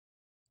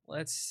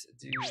let's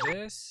do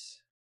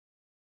this.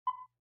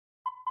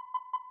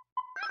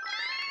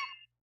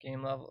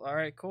 Game level. All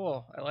right,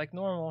 cool. I like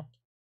normal.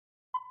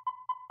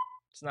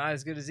 It's not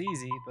as good as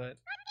easy, but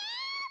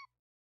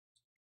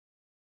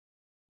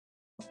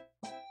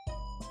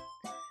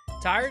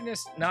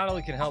tiredness not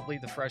only can help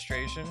lead to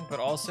frustration, but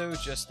also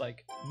just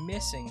like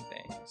missing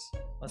things.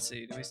 Let's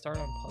see. Do we start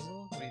on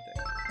puzzle? What do you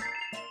think?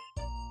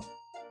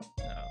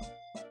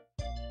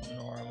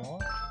 No.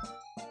 Normal.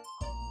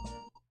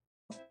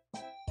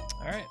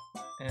 All right,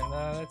 and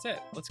that's it.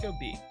 Let's go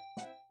B.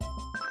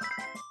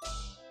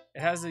 It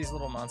has these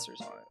little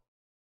monsters on it.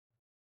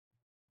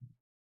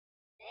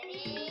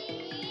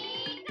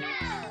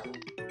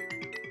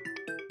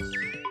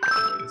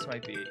 This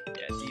might be,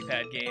 yeah,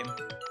 D-pad game.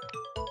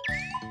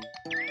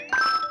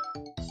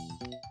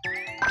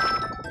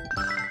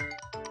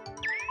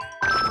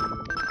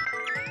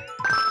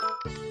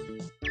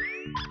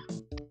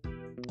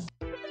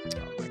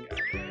 Oh my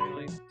god, did I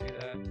really do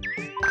that?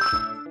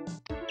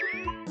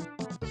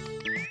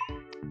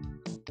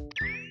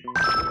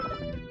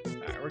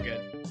 Alright, we're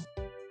good.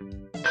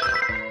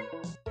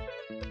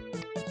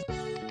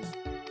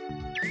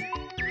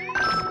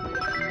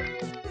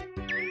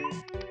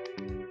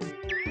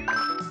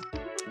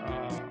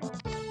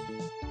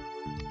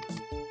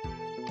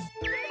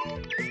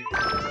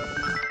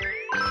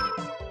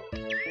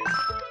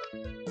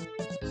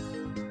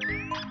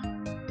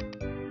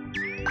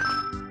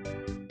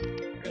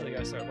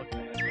 Start looking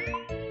ahead.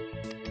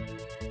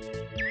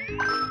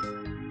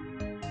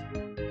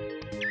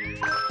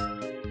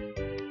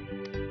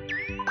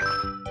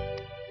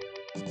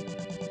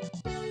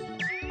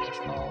 That's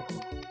all.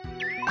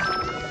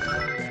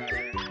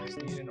 Just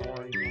need an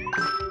orange one.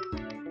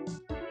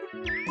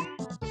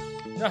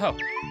 No.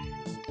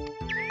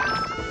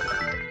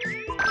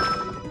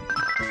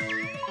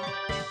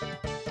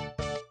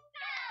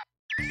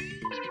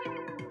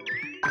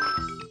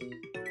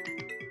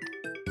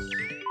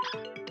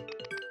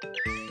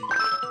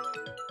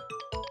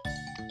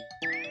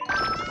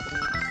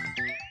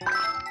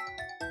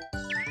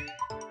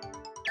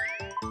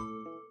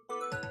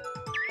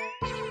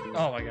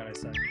 Oh my god, I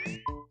suck.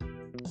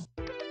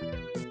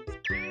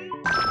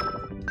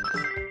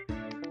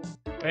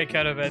 It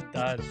could have been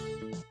done.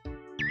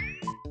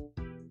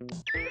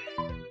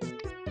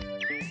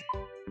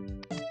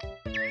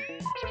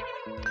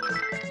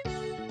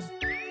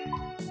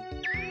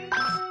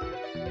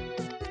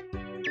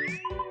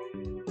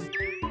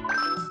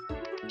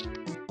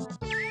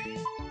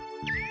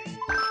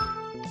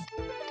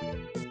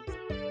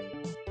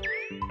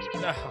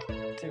 No,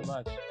 too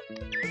much.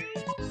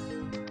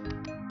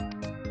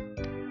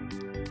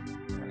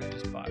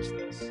 Watch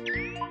this.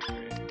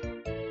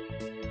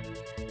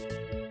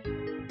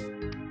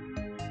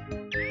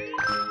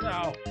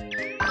 No.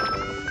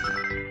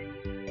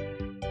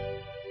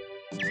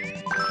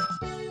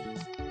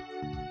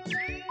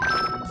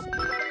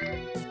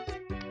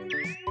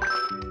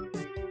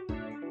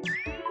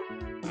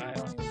 I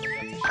don't even think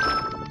that's a shot.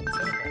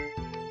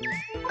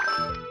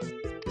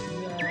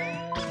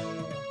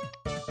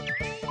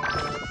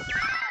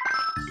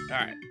 No. All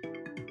right.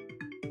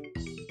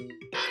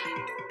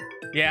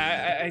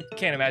 Yeah, I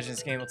can't imagine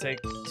this game will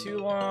take too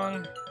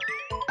long,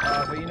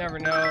 but you never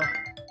know.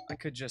 I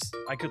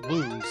could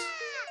lose.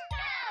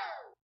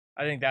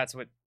 I think that's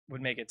what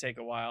would make it take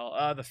a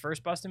while. The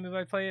first busted move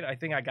I played, I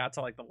think I got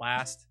to like the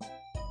last,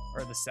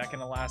 or the second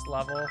to last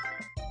level,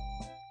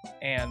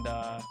 and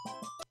I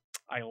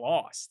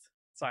lost,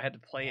 so I had to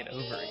play it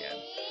over again.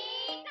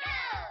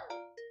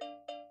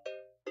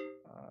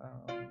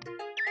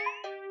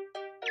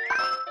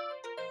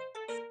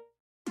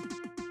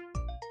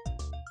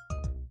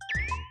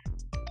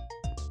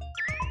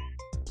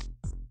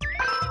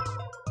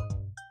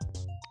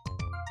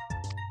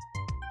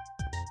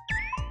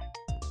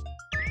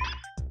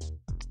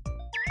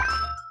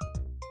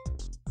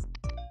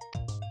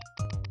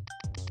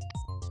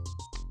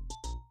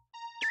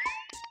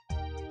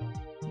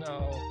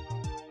 No.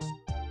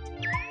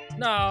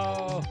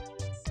 No.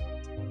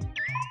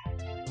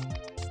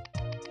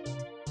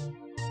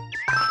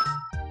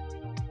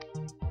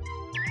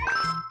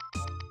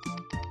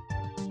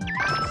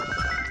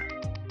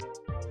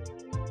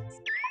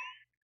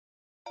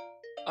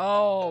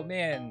 Oh,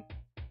 man.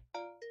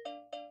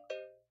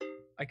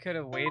 I could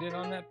have waited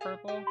on that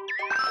purple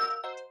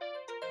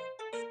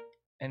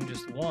and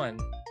just won.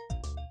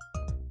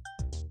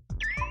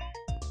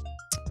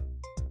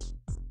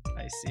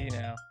 I see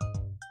now.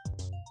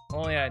 If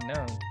only I'd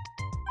known.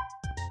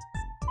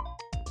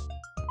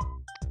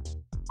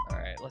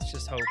 Alright, let's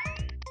just hope.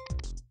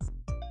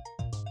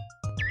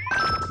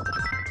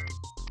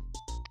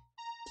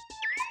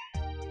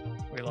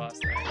 We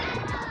lost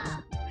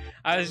that.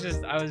 I was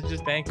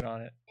just banking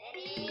on it.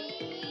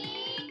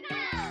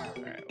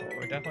 Alright, well,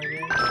 we're definitely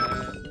getting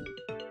that.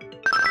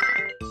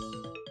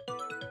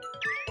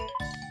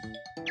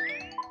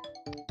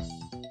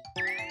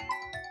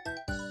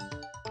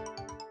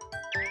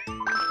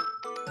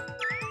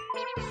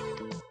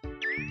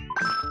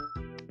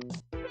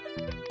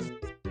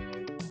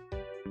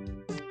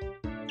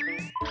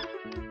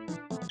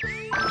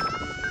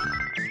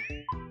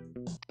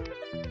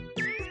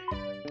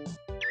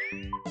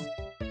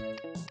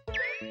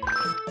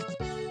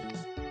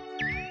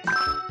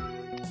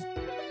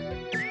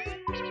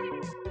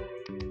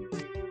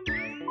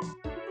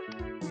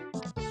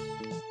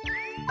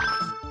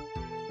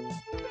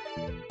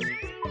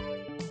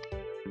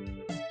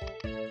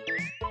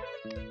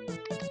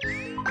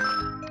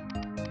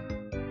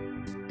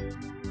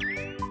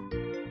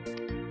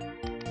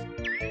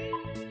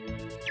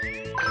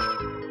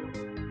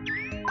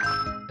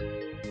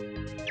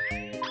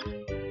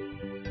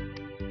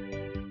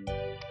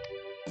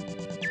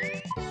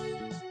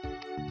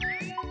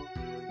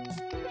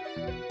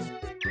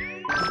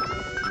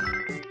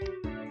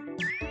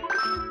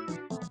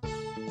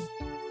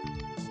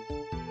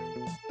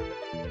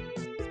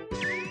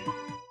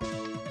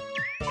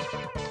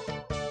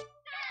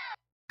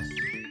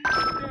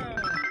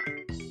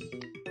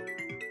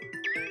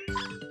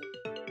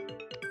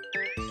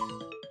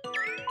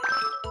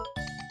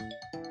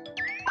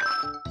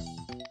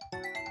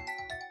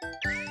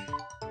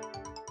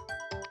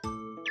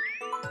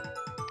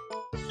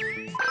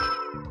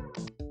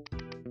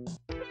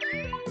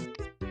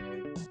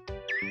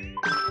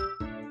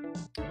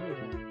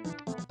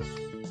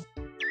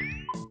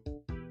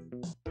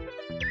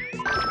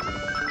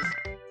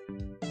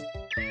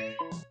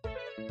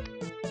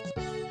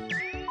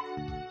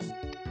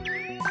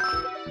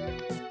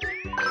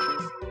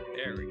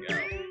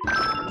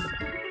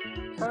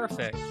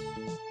 perfect.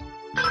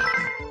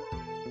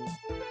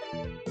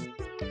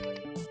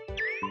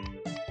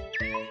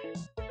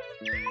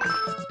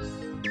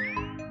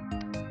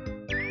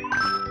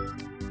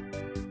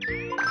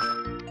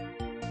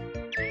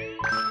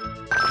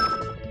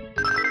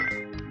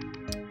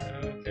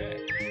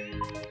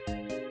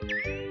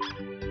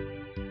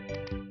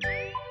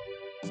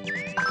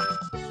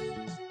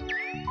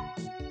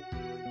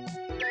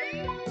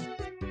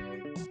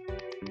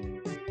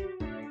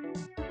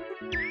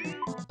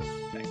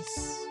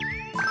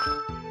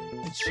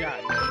 Good shot,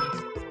 baby.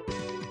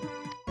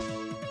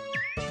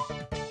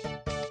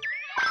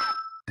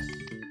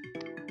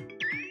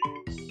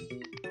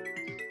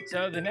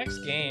 So the next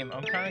game,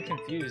 I'm kind of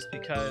confused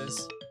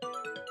because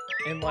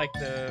in like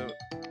the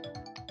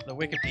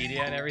Wikipedia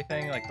and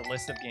everything, like the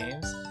list of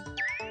games,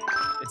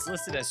 it's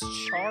listed as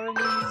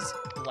Charlie's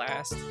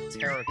Blast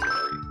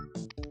Territory.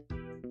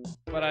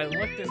 But I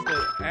looked at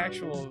the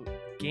actual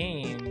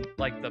game,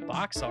 like the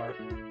box art,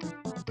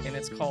 and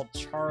it's called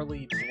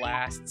Charlie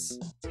Blast's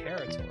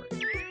Territory.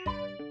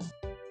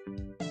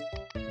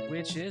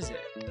 Which is it?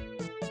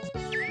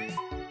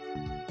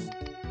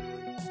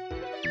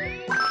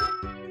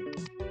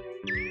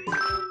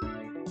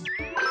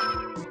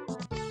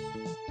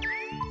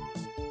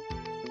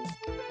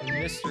 The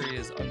mystery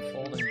is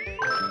unfolding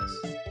before us.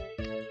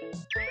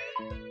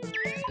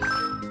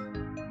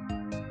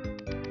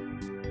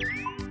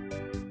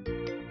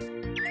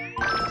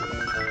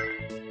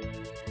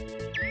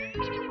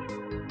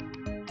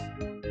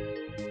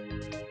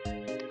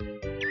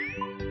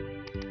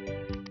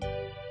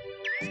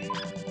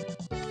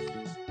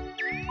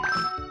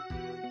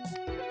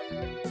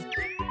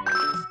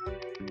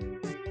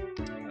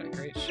 What a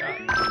great shot.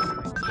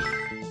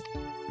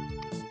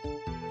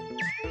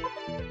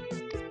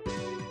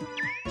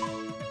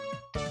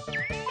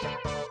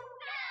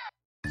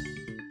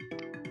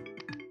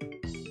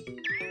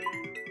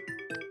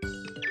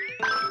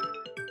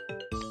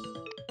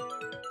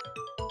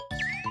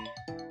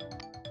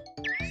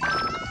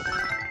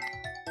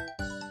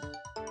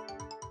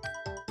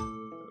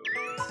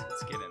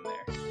 Let's get in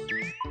there.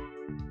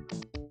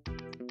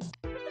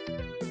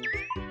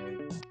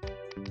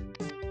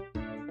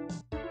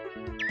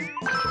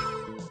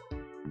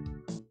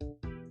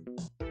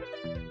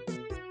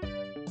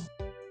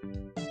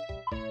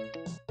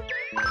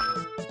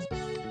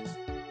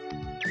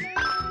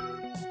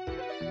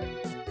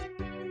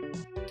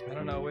 I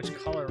don't know which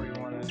color we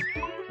want to use.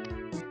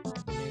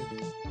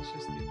 Let's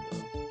just do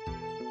blue.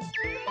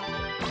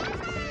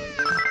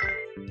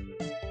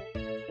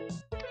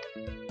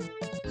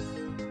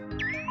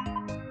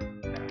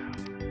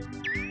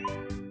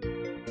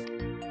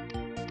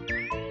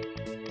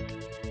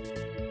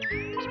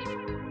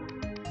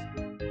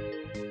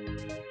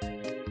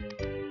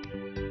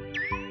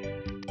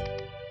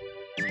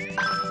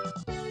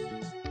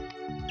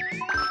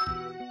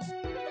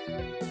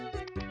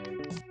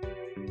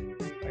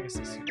 I guess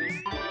this should be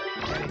anything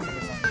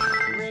as long as I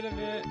get rid of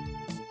it.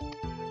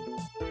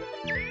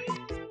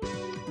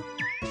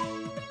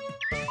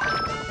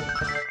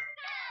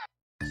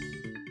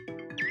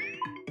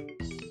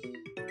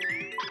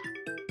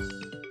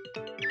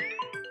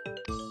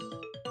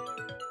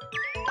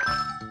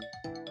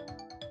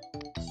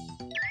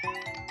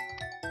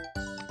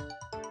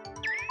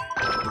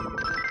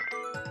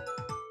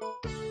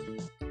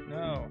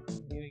 No,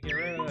 need to get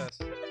rid of this.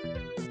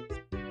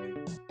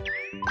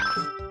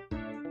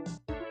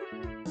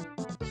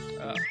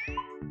 Oh.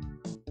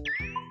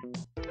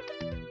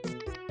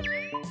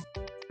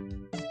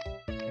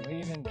 Can we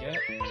even get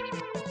the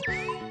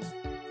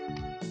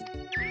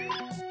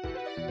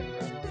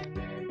red one in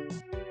there?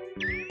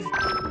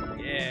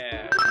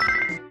 Yeah.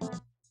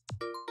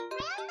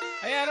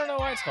 Hey, I don't know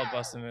why it's called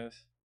Bust a Move.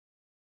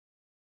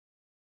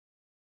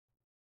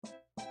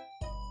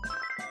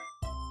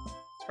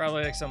 It's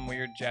probably like some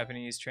weird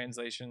Japanese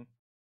translation.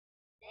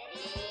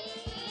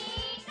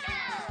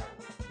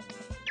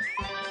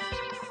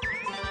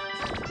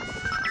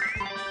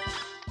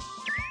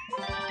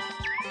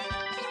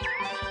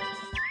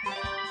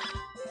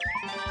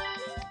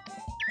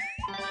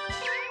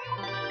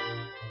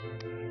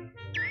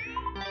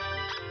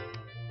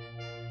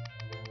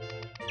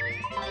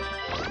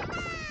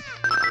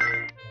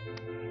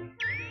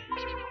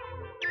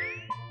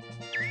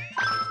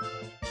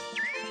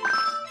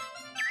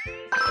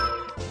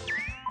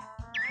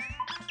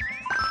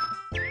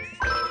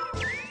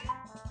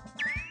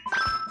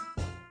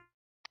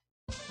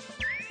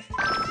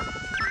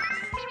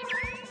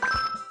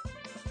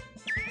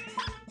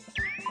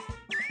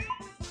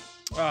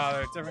 Oh,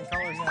 they're different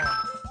colors now.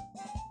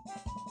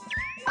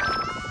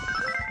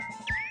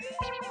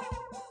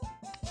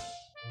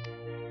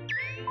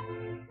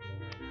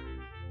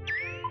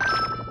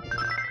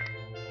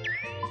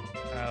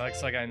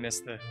 Looks like I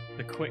missed the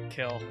quick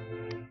kill.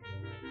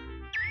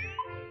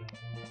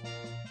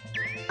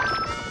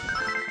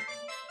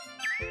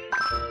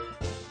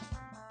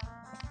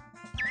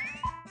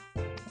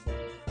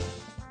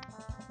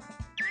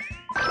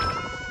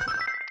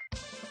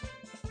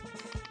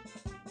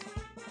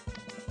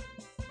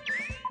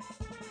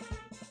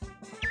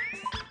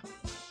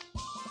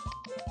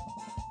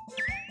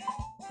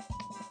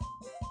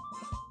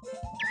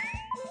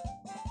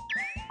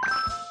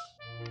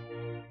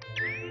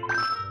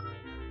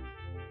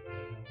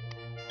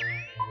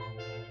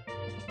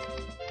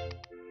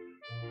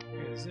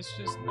 this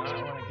just not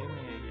want to give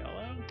me a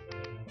yellow?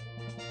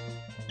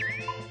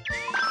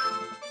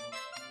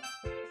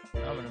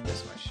 I'm gonna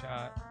miss my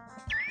shot.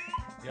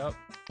 Yup.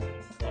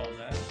 Called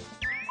that.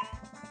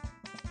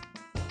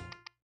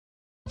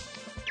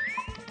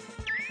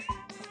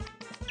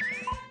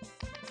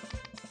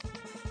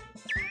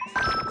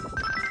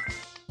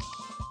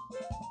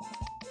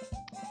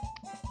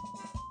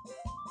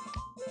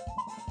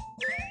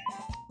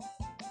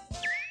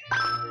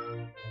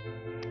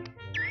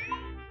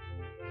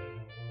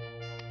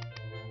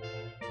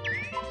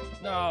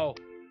 No.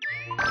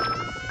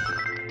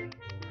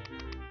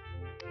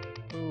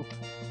 Poop.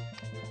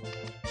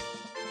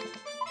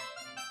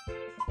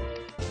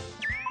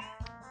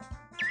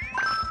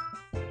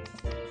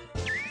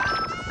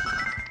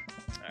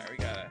 Alright, we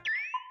gotta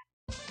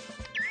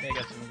make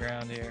up some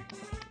ground here.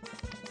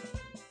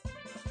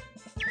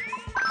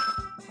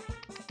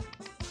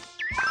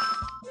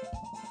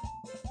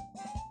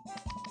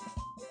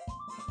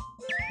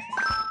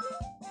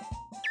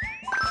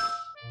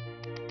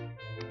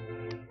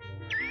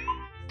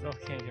 Still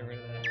can't get rid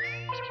of that.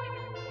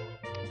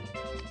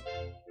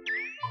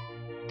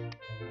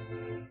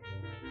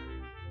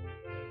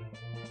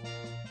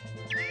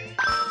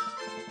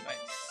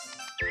 Nice.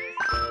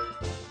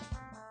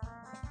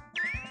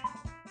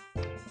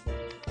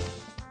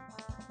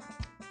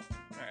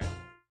 Alright.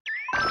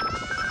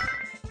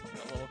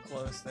 Got a little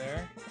close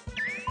there.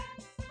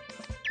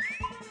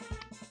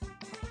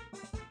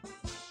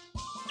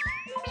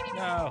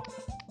 No.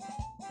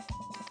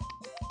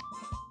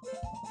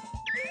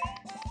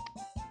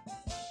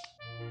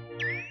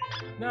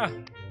 No.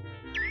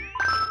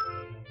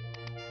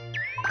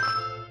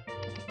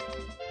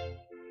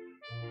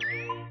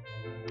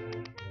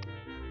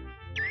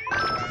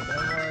 Alright, no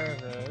more of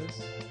those.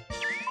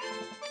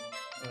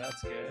 So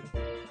that's good.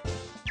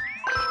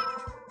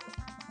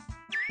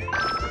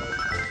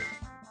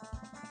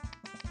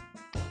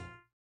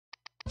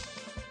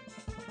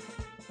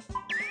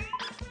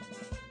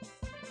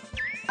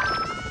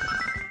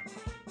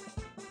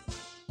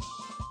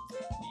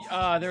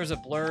 There's a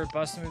blur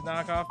bust move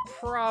knockoff?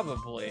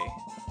 Probably.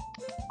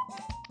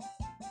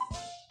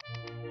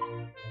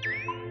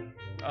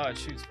 Oh, it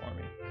shoots for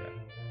me. Okay.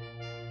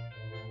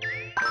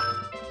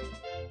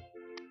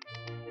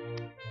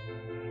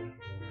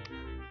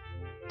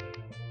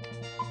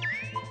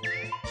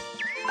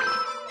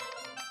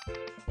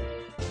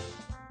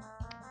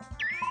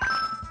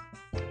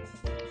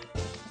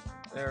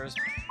 There's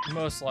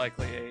most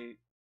likely a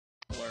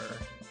blur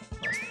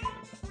bust move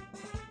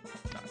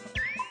knockoff.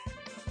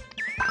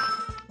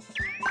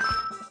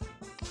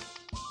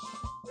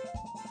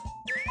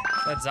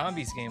 That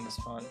zombies game was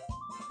fun.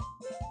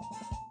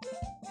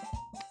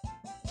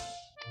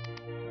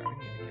 Alright, we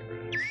need to get rid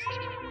of this.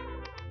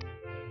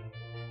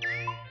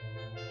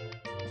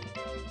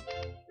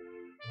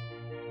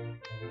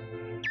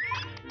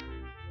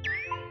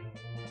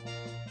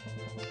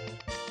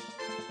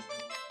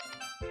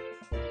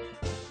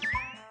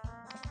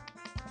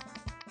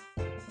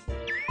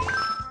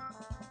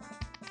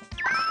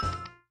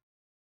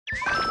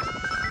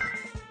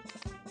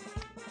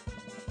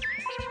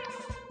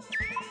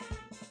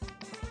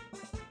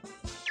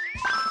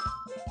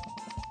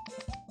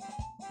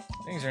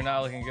 Things are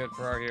not looking good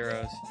for our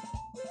heroes.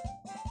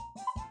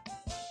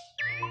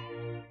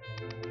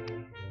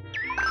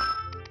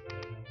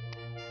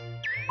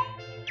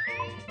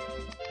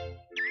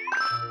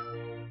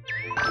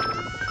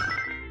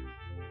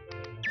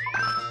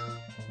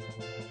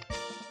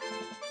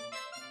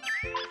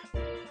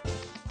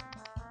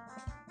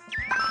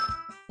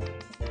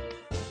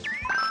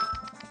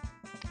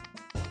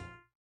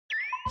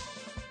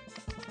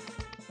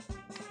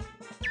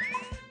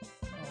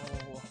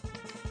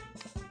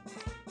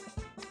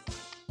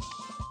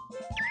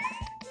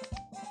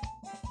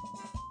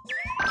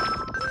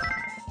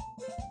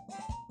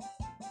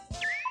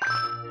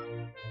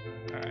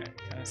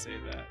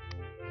 Save that.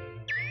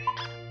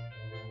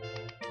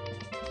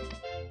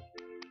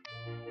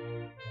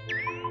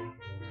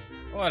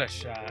 What a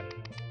shot.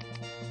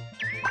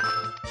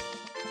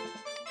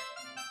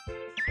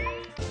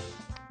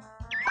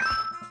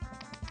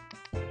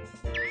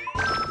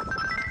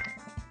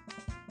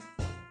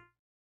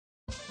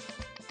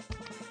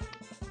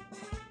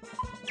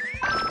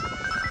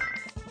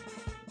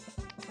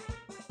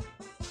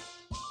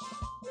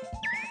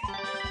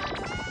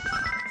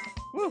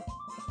 Woo!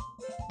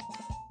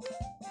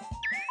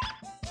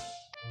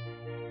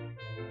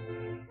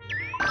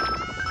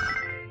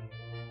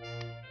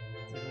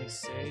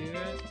 Save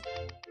it?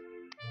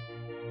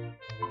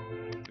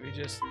 Do we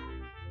just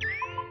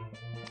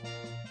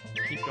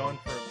keep going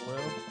for a blue?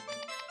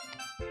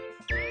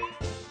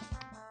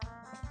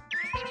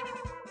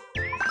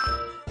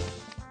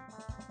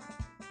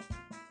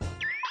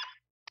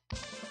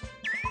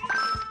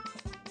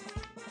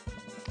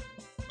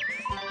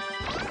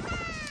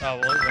 Oh,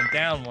 well, it went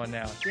down one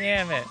now.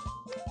 Damn it.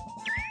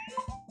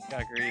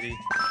 Got greedy.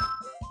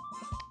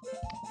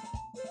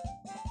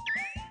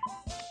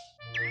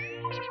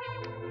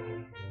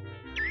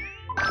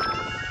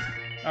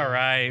 All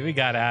right, we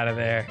got out of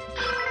there.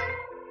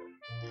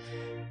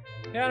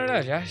 Yeah, I don't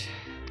know, Josh.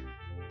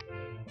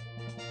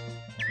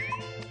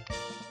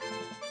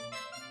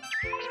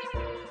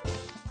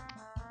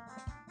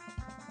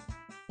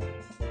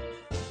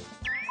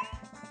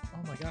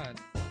 Oh my god.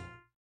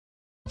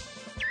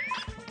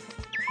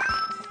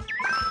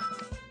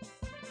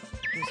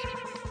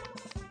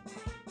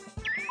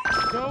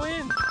 Just go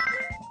in!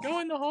 Go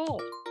in the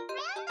hole!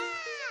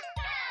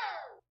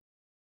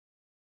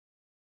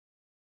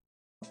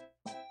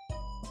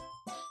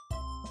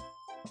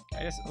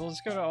 I guess we'll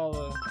just go to all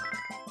the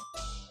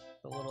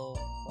little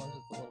ones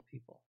with the little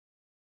people.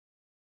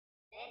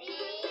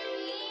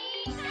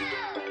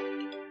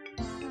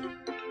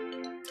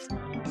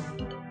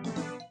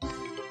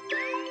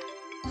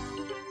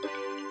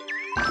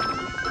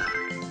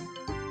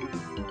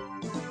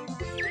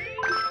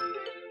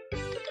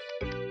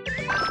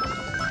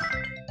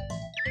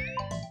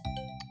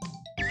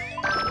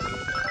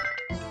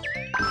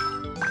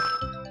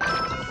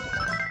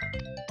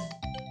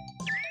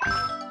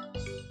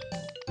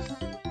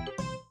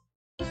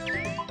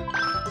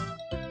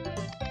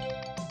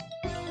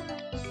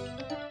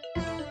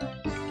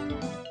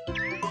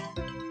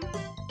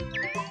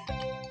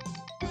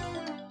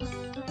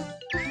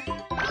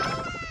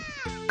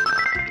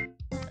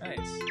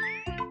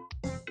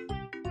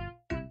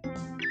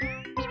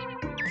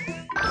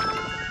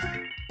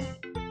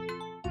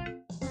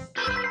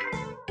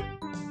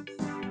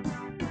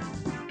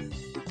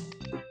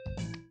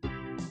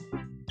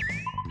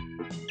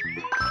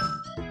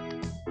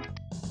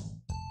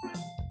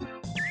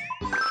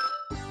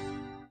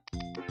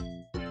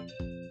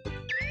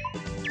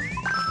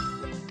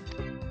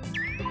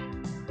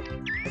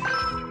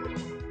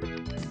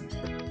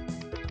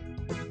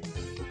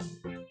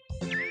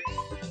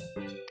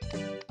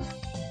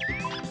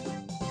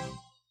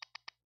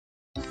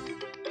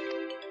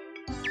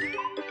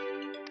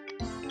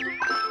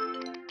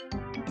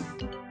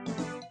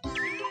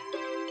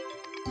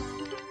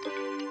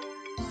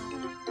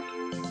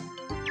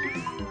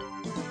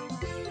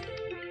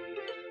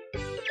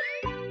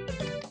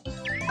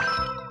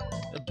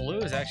 Blue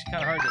is actually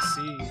kind of hard to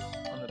see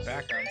on the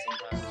background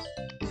sometimes.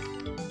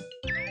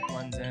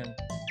 Blends in.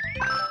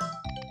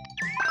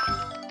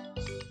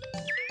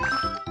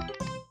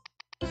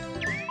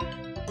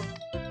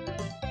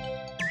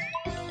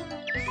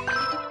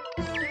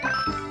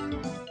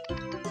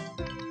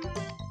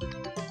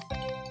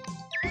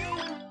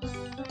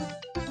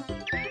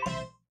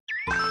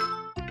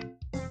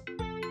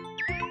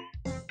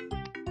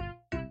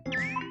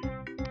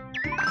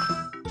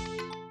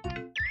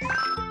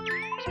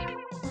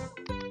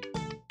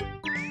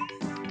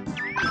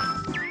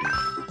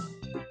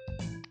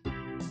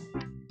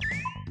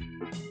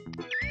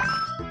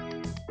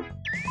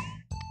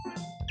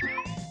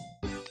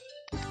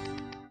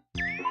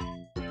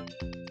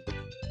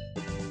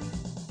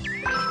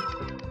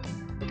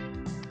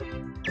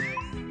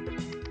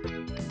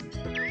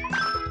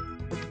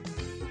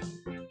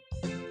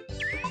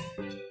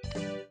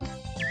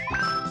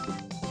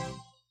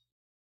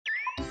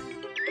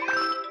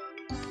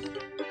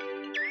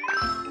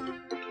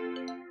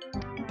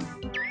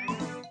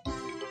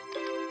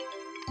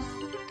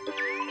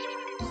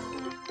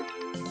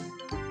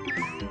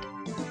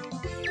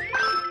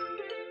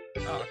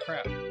 Oh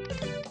crap.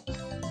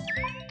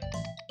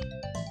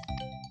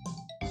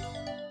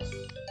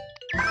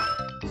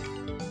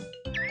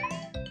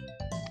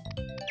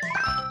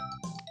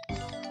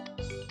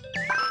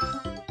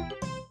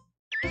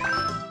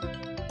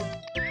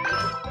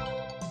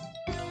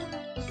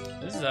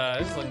 This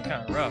is looking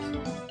kind of rough.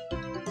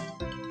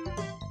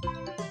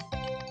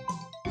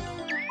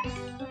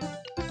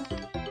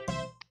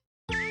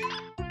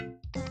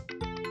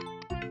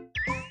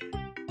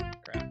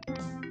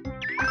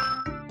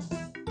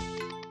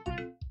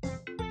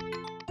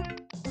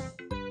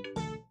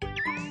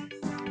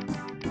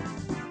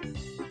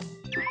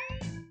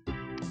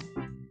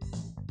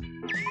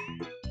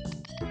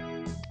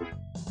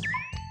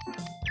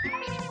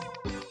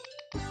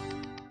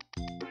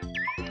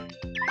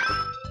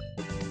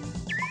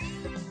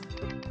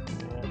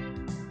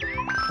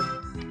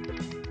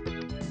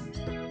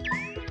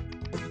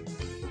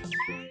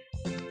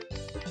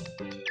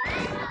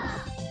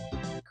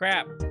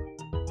 Crap.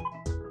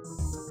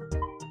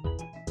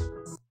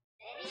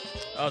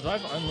 Oh, do I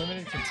have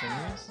unlimited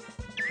continues?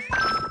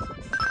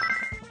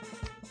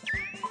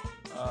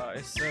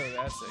 If so,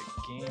 that's a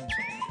game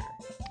changer.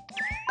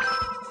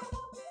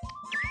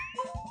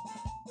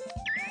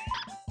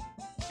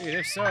 Dude,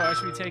 if so, I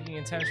should be taking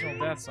intentional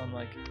deaths on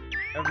like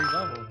every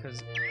level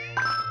because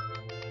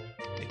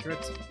it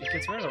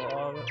gets rid of a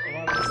lot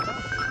of this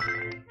stuff.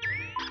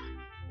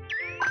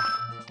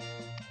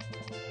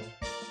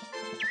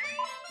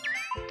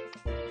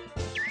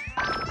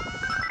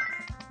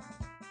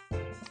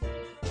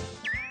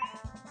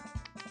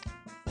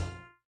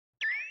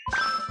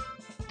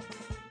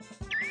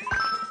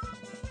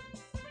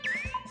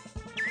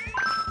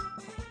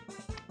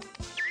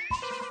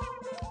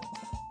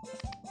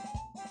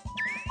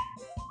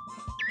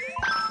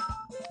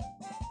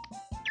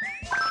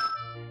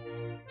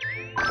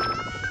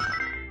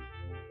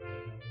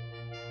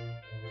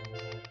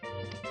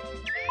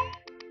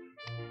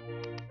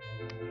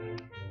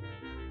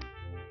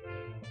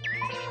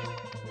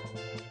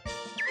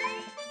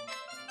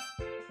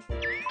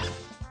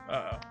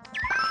 Uh-oh.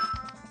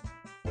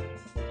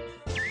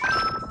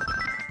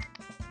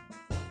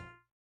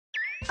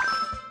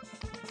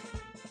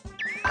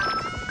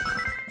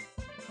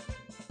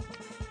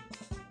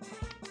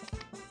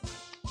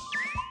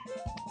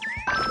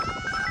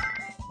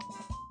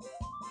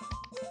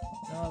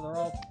 No, they're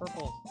all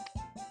purple.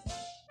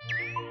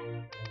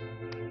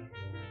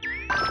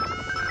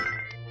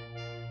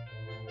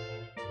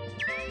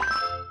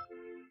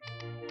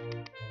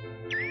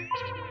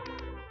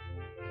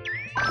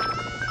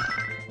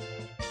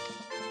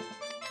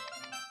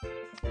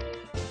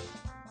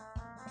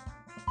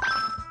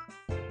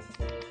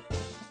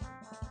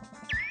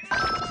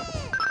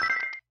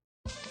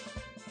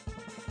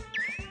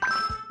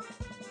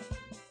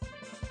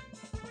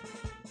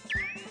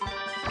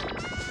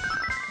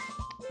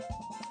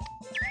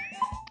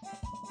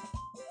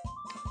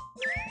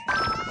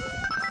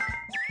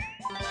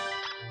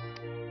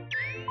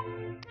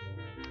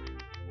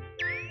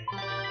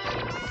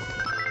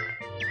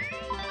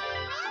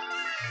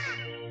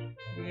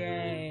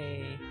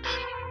 Yay.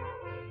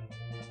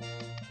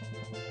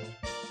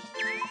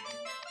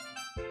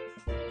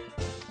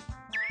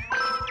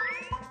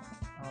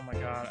 Oh my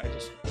god, I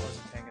just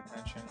wasn't paying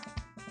attention.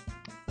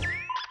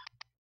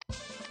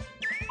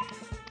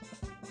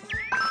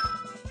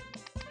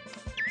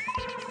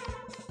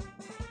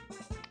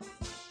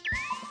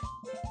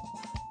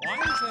 Why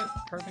is that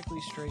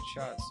perfectly straight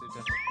shot so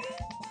difficult?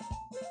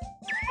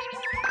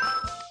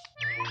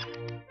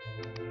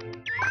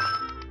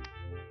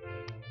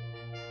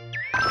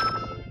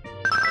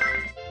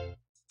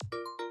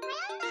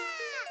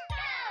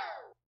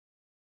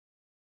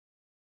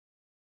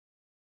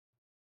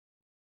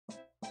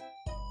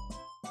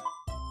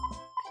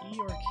 P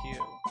or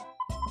Q?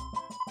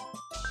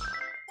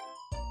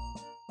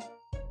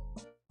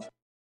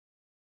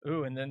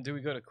 Ooh, and then do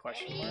we go to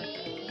question mark?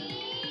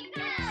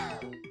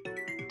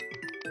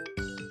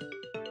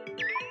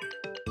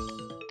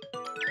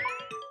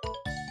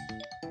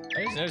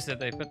 I just noticed that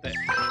they put the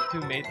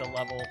who made the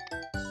level at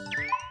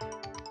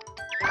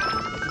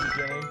the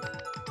beginning.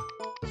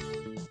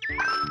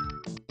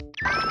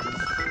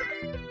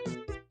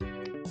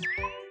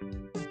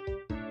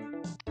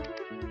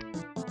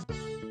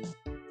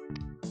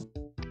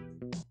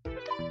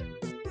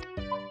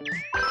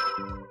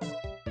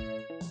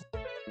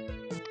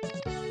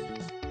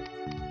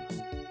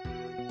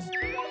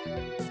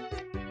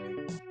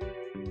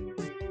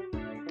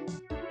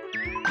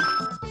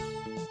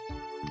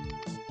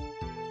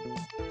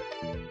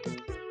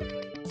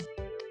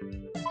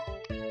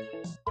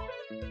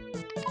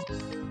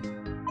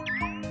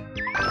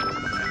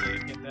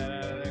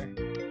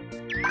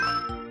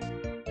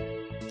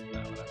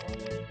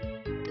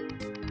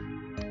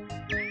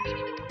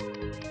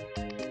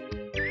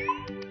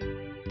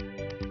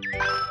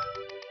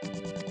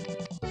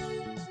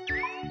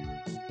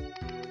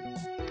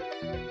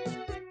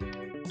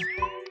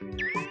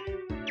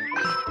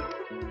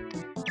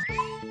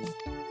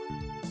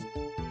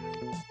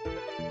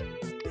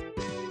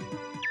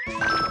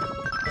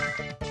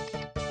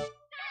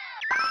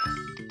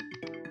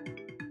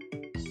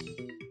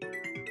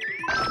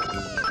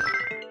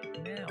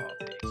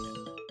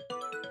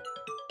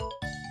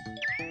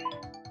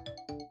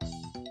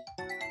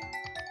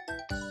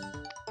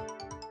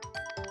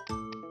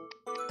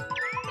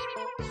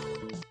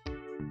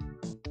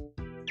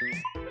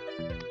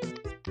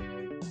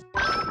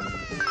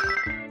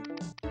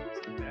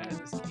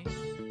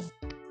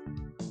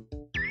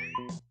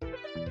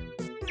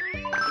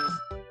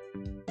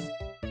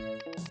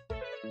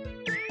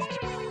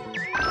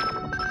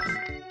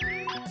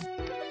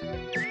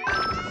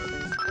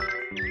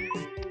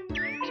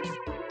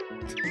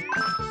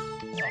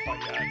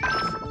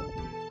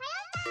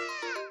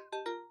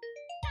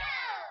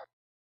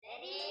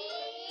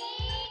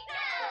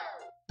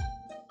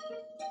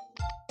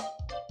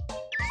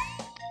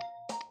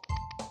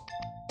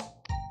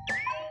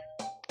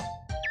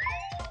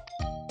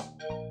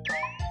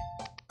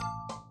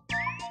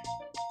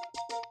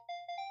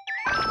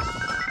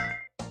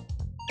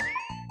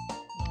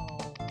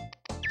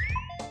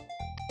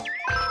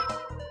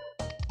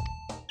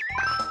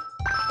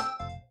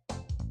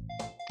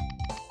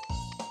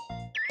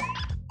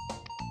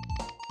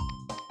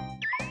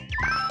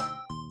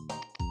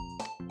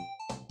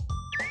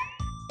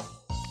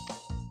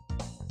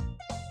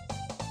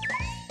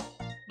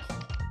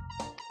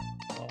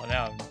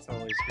 Now I'm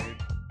totally screwed.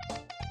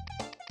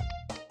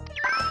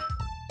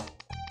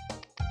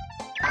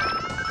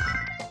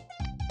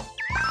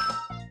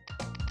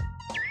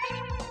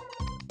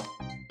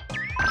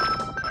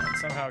 Alright,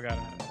 somehow got out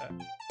of that.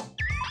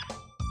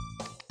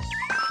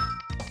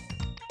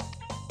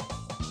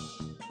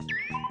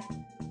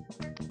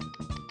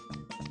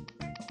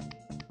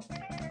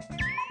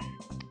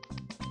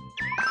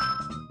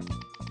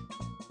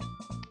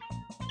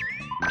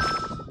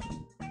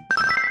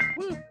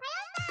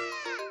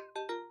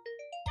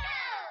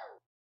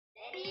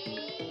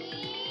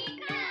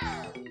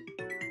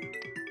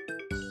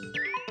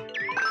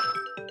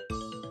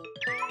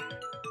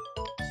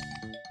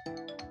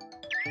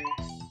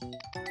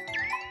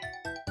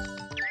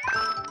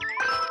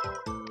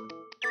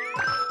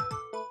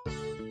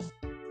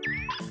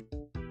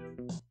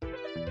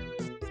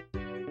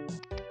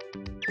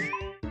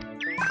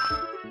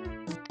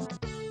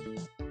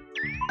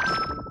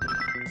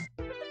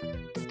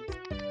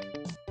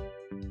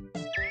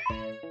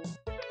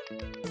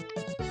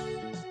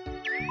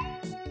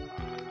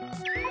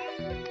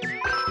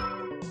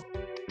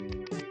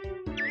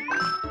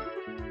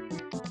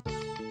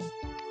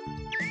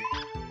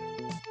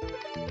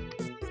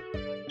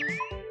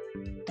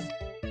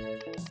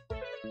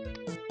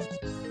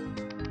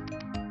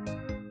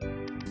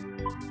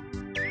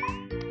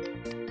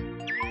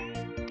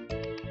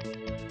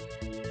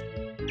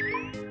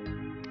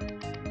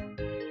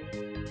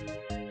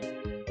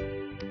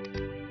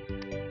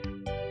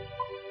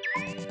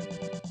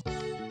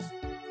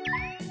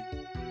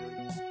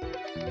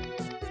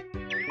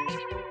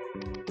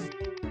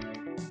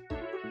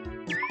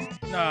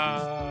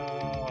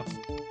 No.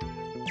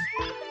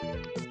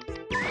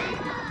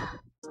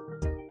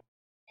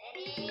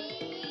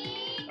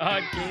 Oh,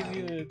 it gave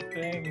me the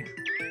thing.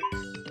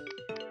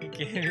 It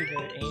gave me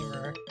the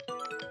aimer.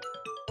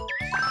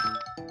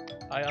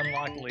 I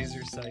unlocked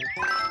laser sight.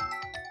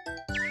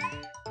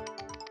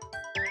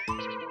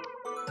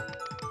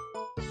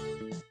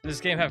 Does this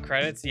game have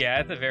credits? Yeah,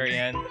 at the very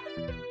end.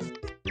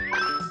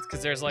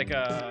 Because there's like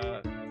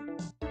a...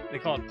 They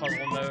call it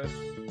puzzle mode.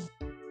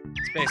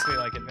 It's basically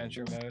like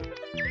adventure mode.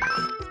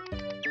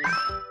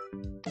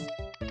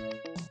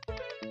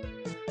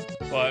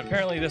 But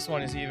apparently this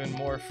one is even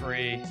more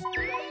free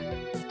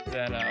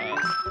than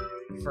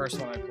the first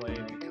one I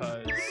played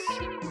because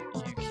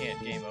you can't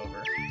game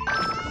over.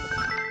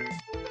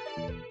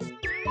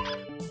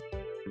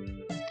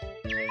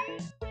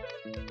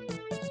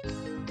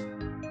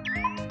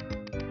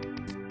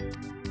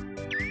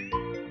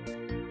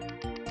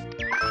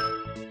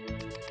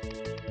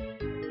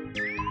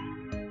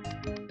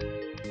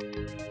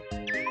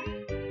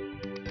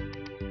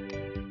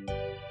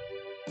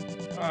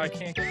 Oh, I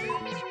can't get there.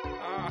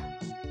 Ah.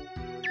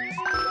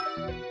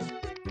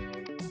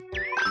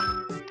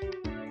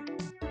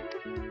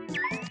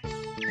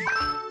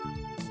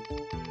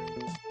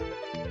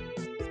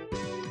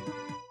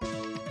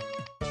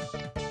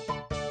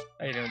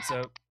 How you doing,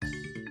 Soap?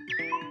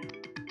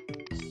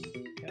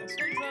 Yeah, this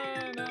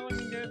one's not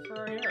looking good for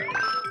our hero.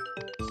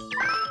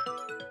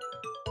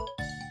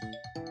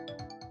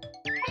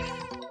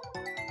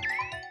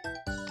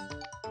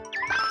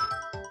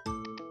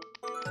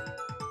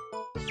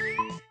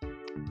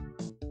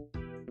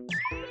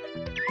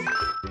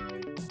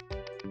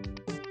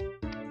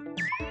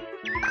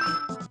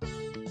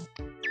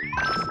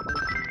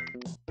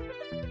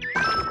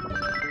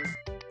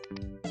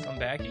 Come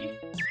backy?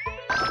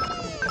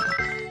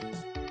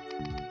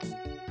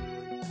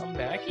 Come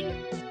backy?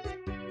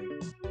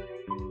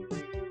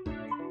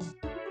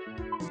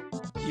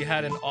 You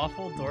had an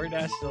awful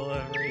DoorDash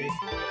delivery.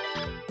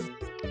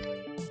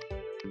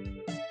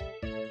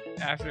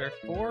 After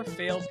 4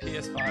 failed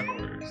PS5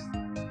 orders.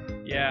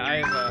 Yeah,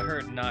 I've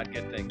heard not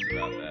good things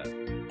about that.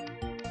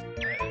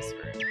 That is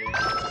very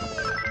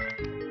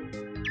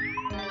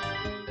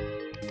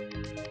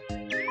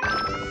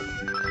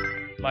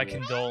My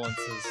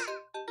condolences.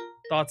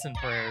 Thoughts and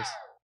prayers.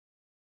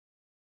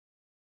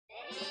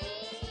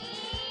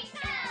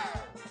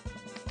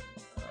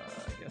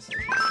 I guess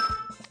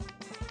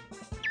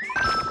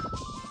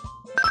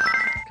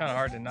kind of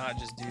hard to not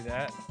just do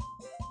that.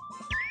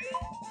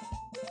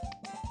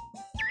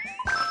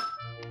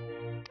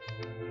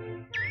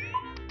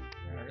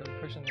 I'm really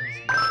pushing these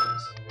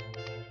yellows.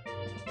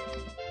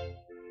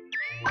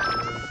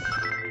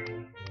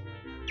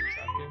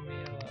 Stop giving me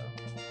yellow.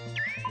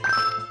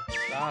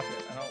 Stop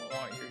it. I don't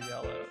want your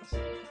yellows.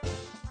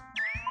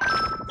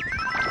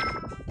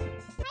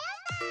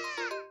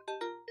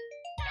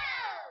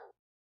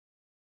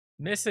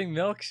 Missing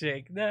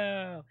milkshake.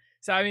 No.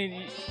 So I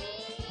mean,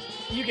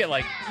 you get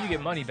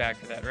money back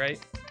for that, right?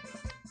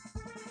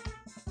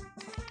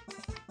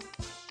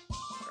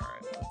 All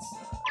right, let's.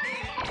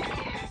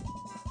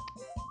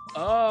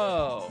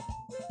 Oh.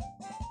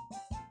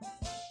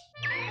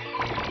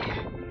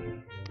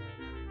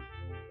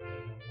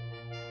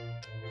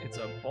 It's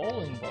a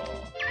bowling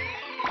ball.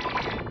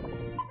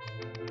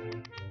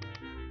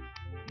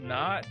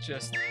 Not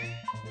just.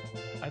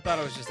 I thought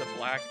it was just a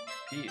black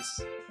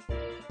piece.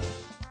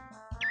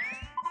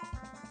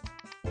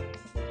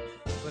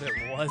 But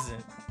it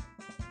wasn't.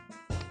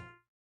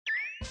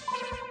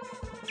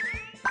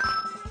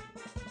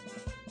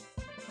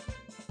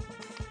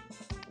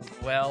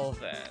 Well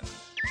then.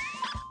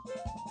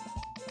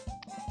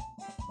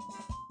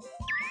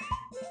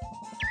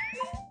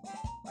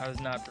 I was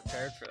not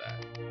prepared for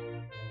that.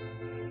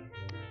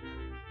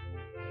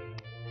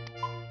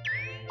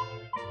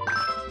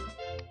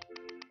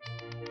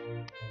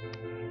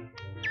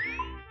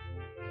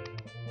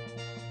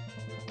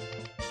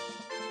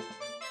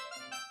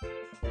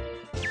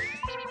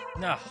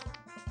 No.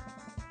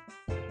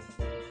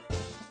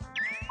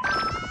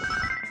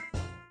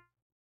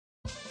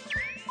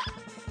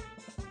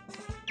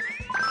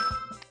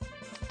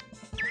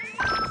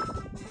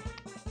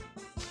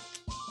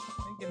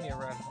 Give me a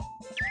red one.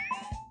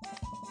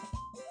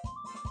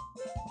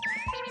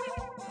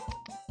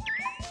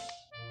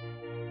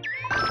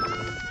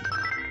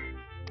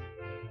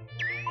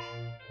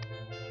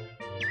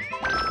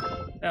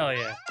 Hell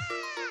yeah.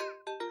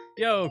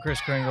 Yo,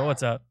 Chris Kringle,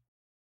 what's up?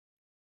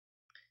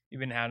 You've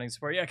been hounding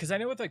support. Yeah, because I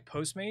know with like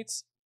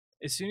Postmates,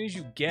 as soon as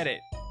you get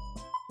it,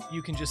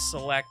 you can just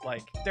select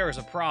like, there was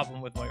a problem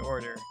with my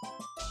order.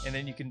 And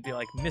then you can be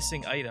like,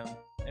 missing item.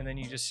 And then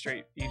you just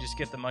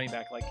get the money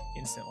back like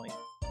instantly.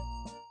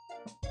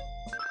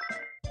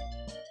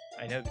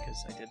 I know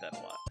because I did that a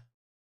lot.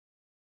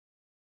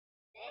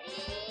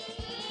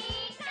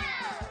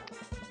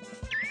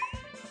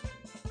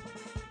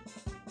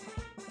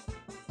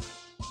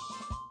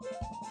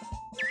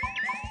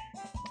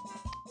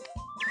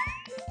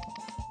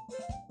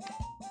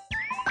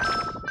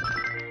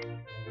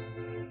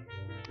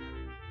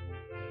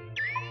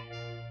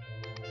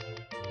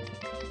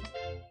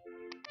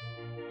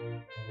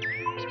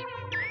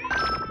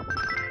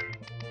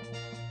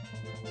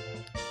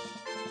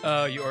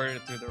 Oh, you ordered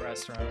it through the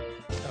restaurant.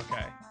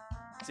 Okay.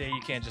 So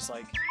you can't just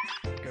like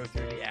go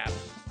through the app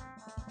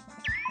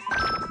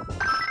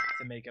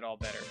to make it all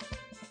better.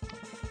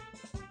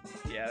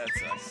 Yeah, that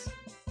sucks.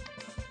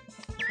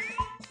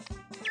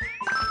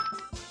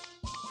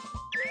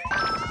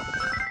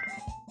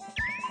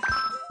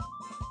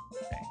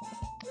 Okay.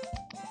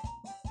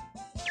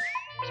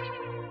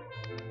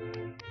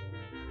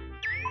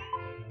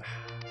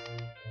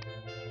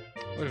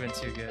 Would have been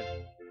too good.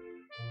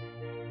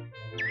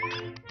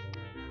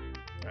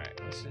 Alright,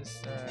 let's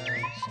just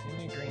give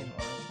me a green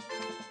one.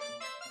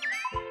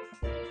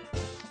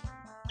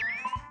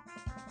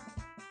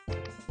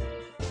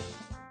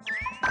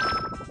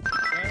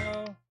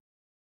 Go.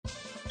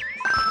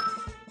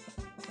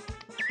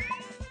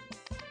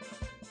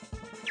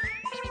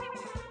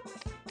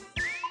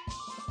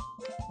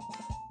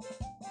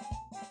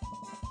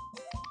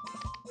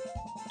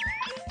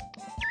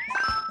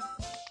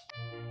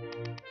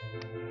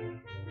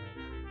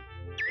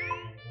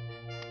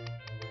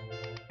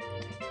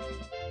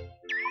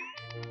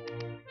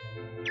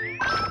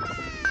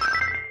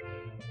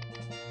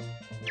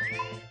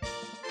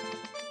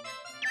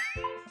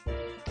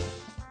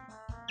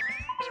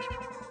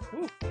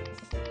 Ooh.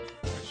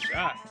 Good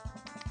shot.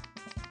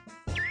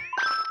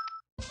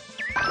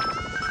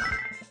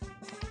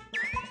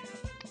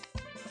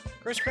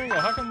 Chris Kringle,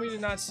 how come we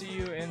did not see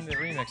you in the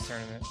remix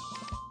tournament?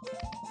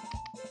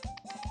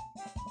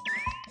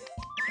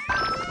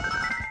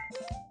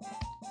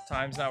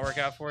 Times not work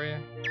out for you?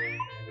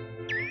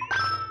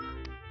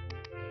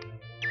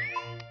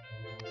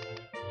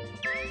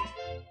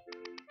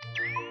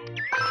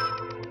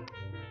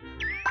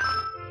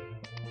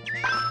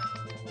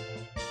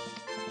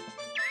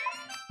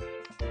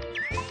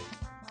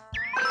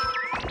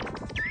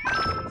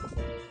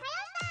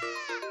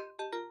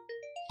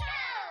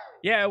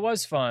 Yeah, it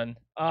was fun.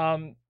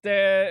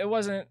 It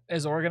wasn't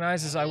as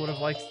organized as I would have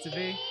liked it to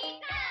be.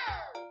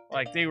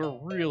 Like, they were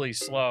really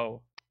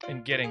slow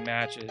in getting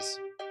matches.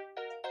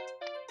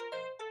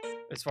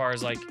 As far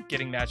as, like,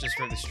 getting matches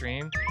for the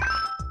stream.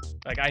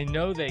 Like, I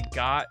know they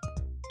got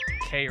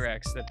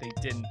K-Rex that they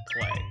didn't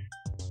play.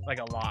 Like,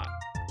 a lot.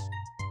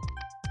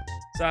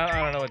 So, I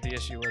don't know what the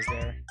issue was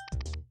there.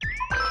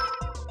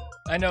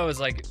 I know it was,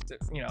 like,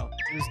 you know,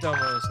 it was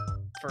Domo's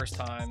first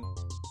time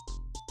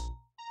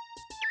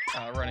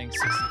running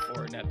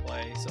 64 net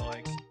play, so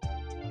like,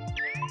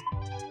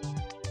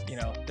 you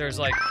know, there's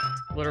like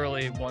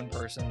literally one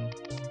person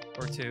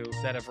or two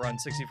that have run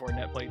 64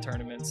 net play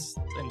tournaments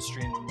and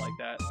streamed them like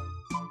that.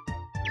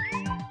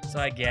 So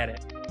I get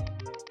it.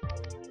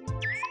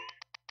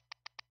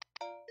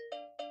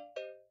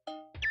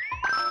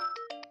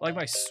 Like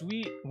my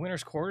sweet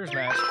winner's quarters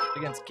match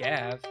against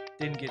Gav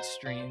didn't get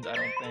streamed, I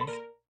don't think.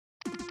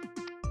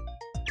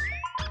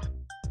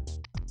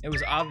 It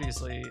was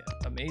obviously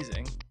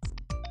amazing.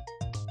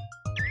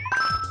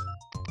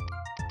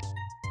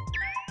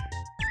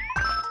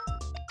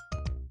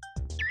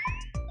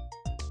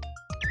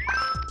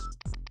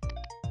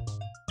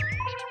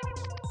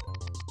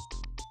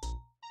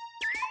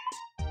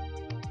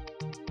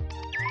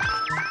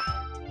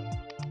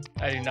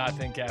 I do not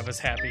think Gav was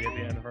happy at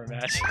the end of our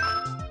match.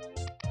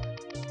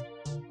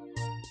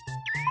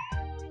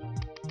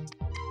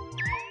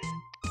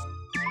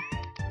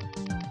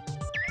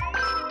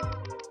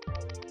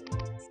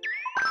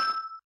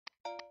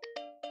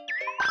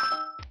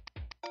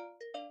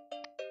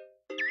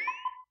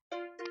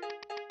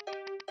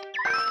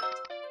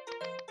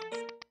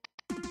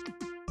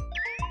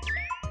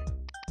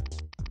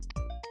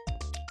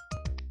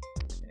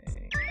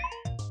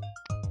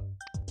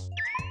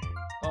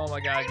 Oh my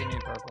god, give me a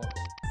purple.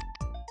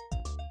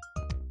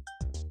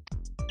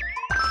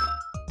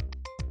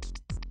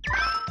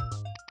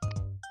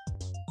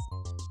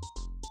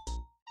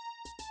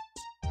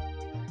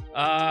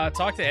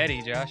 Talk to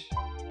Eddie, Josh.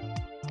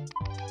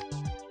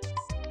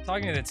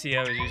 Talking to the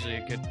TO is usually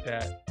a good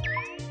bet.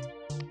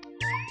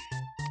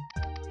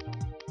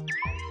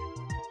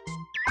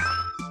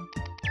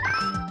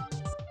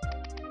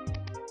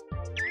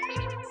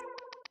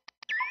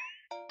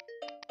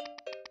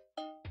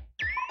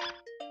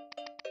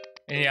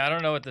 And yeah, I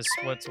don't know what the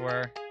splits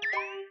were.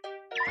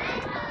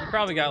 You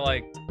probably got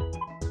like,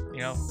 you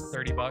know,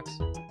 30 bucks.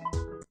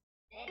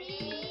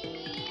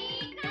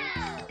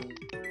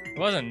 It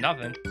wasn't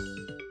nothing.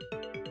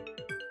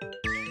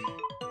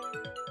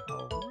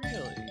 Oh,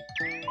 really?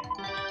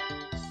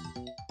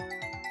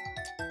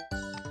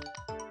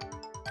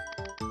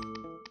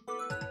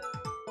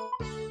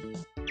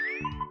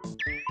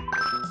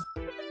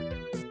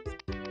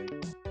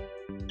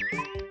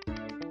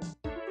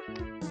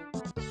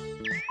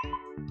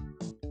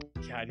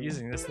 God,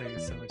 using this thing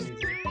is so much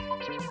easier.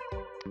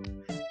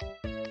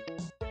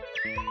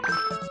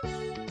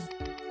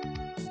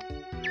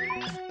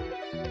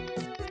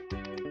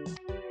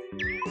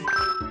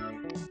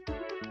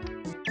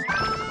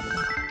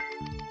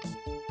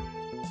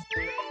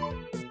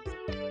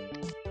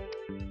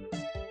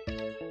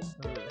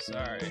 Ooh,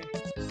 sorry.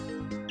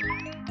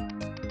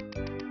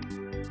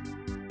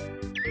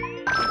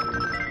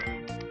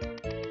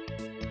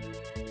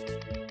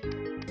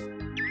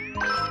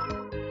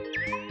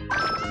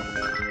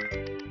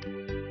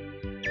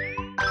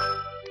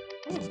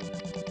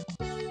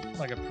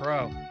 like a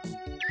pro.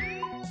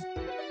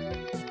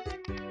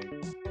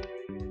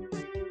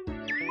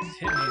 He's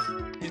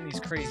hitting these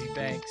crazy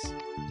banks.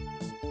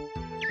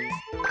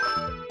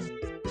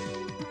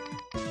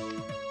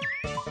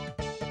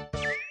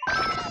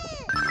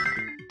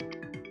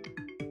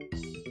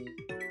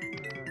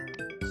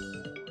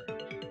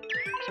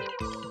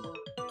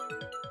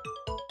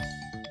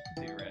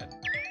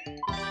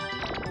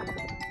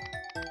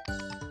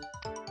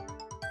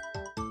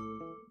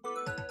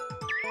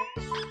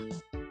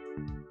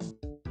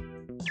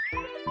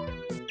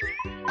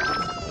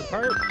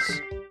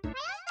 Perps.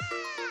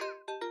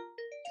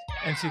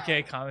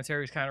 N2K commentary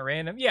was kind of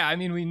random. Yeah, I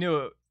mean we knew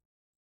it.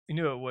 We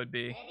knew it would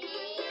be.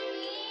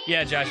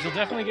 Yeah, Josh, you'll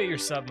definitely get your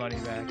sub money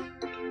back.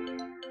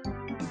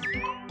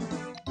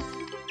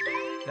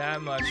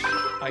 That much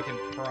I can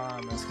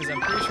promise, because I'm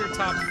pretty sure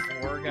top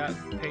 4 got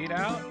paid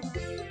out.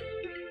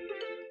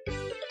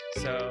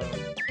 So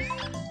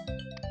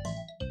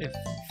if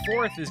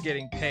 4th is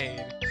getting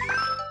paid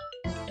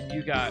and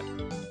you got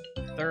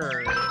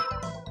 3rd,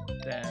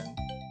 then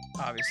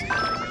obviously you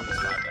get at least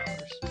 $5.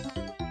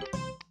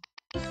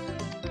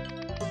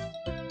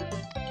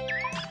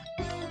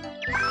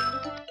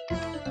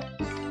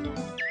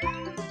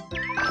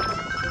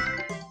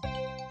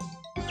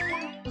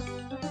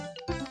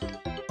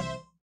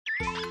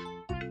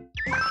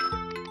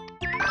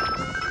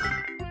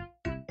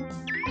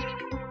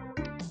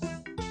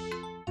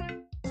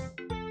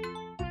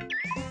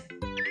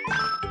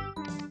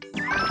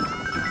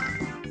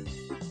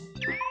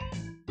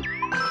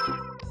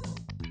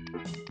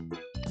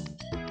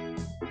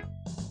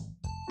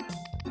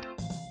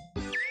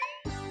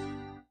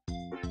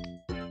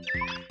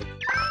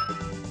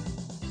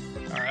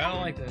 I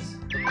don't like this.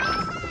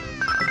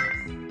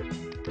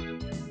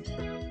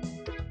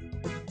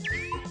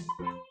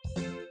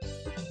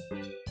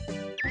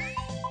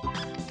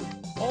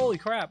 Holy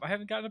crap, I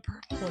haven't gotten a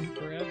purple one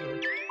forever.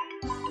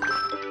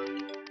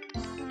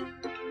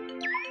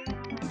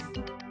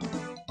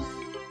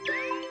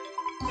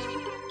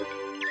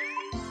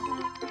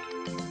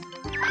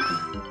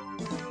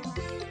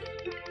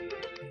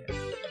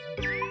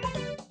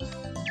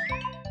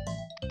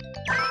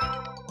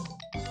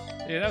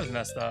 Yeah, that was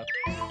messed up.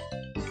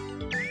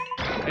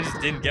 I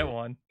just didn't get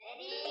one.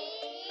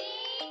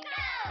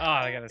 Oh,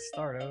 I gotta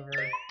start over.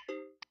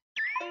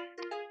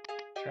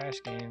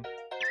 Trash game.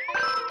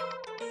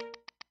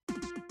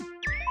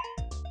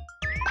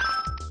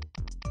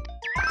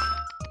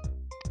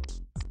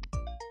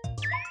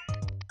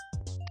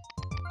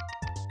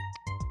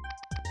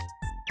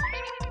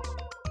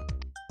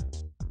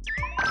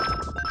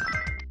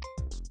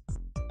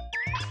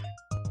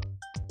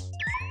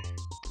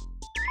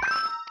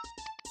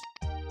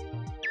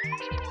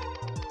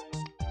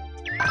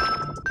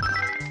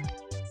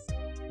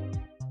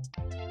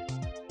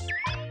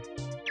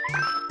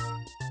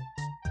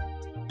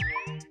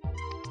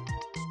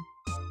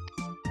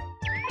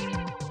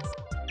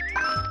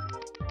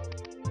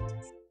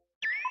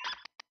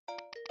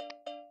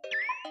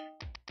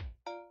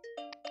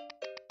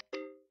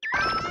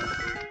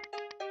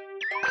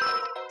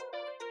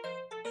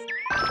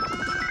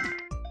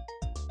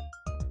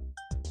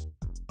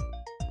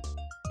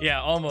 Yeah,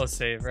 almost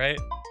save, right?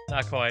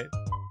 Not quite.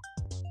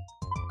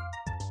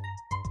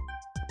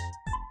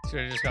 Should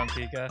have just gone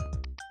Pika.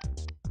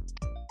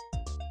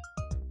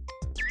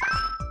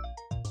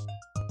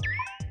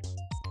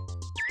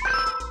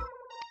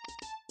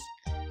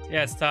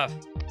 Yeah, it's tough.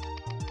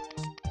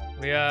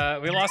 We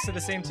lost to the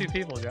same 2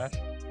 people, Josh.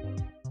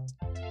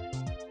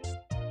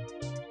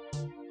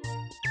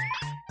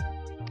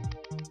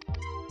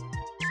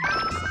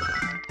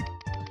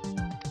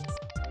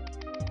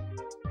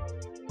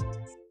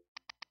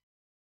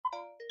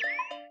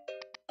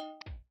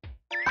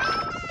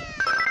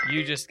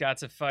 You just got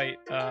to fight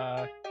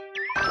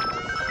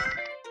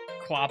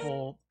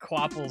Quapple's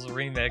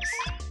remix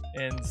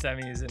in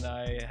semis, and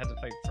I had to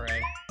fight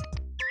Frey.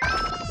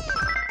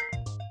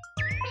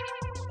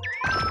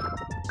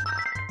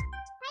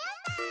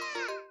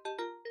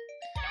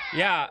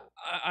 Yeah,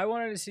 I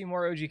wanted to see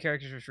more OG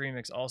characters with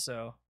remix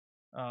also.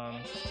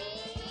 I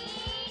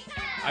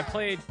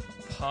played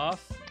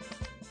Puff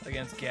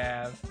against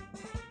Gav,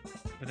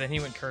 but then he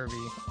went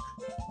Kirby.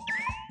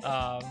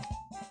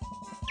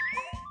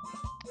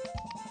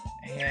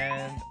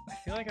 And I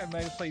feel like I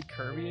might have played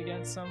Kirby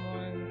against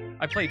someone.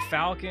 I played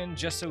Falcon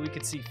just so we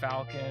could see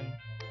Falcon.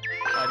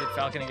 I did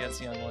Falcon against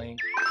Young Link.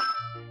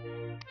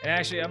 And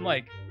actually, I'm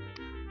like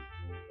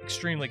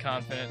extremely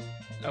confident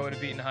I would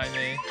have beaten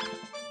Jaime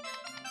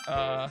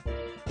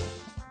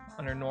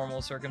under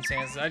normal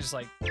circumstances. I just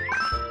like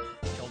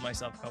killed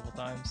myself a couple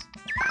times.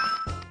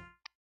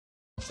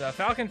 So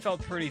Falcon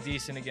felt pretty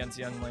decent against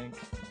Young Link.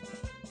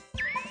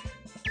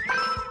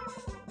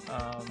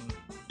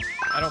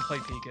 I don't play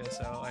Pika,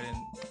 so I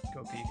didn't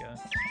go Pika.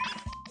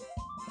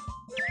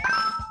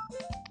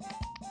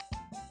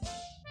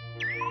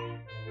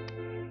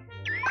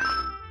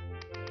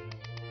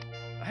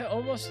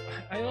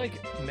 I like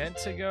meant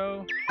to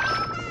go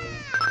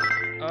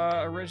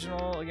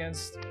original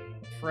against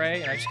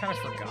Frey, and I just kind of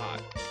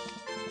forgot.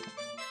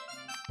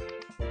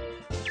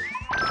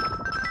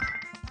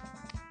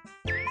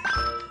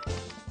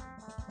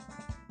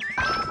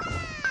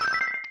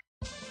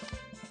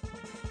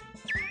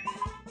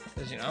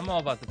 I'm all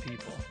about the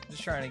people. I'm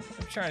trying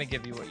to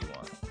give you what you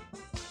want.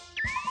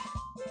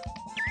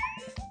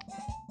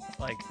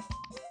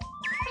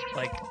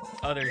 Like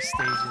other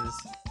stages.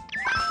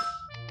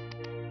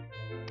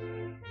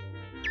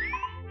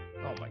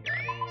 Oh my god.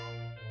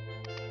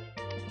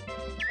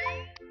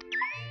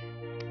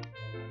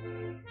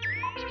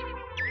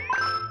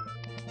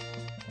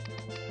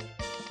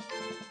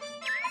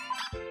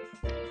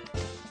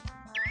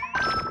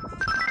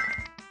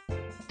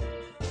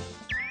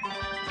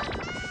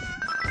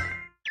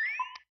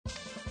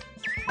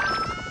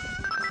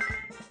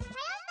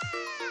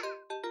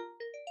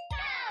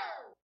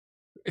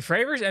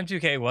 Frey vs.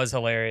 M2K was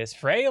hilarious.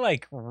 Frey,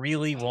 like,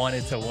 really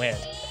wanted to win.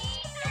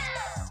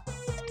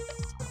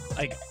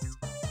 Like,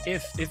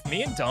 if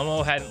me and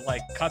Domo hadn't,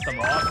 like, cut them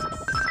off,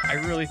 I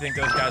really think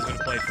those guys would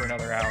have played for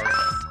another hour.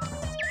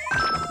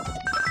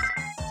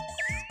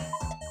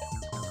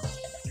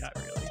 Not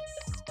really.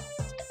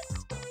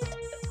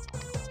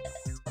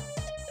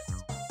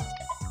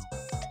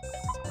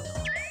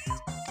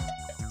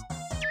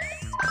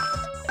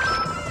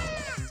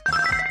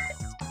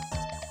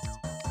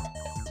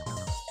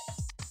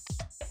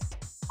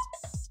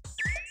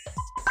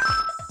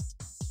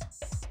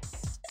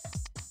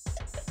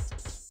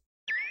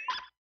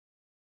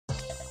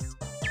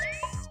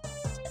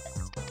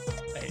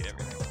 I hate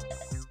everything.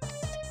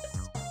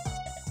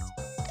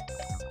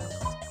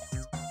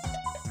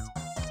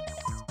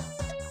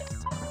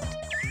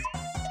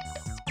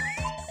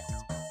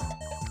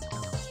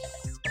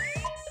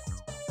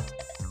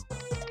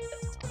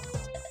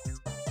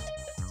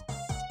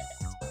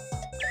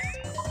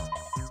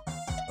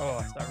 Oh,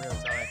 I thought Rio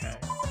was that guy.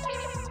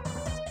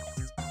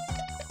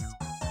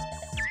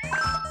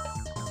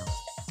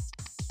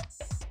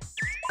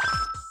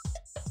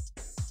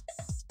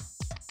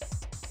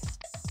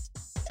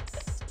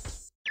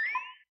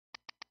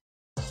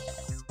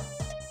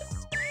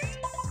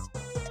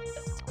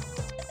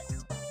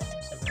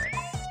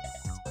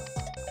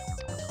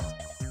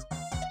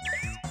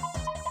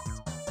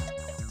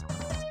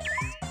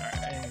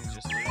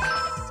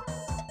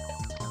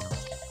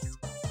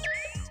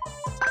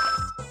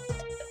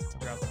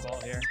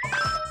 Here.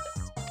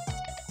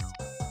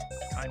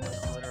 Kind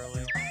of,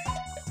 literally.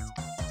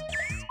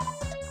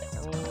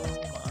 Oh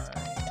my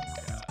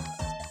god.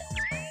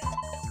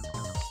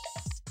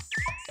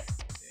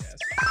 Yes.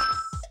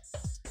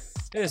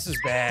 This is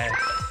bad.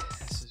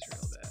 This is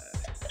real bad.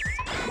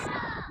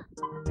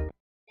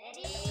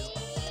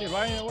 Dude,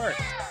 why didn't it work?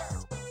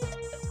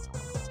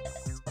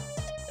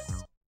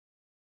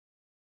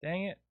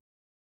 Dang it.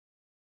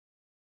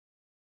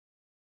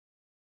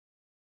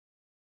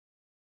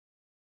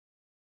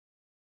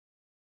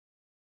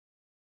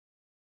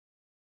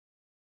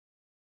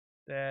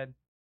 Dead.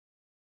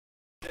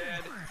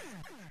 Dead.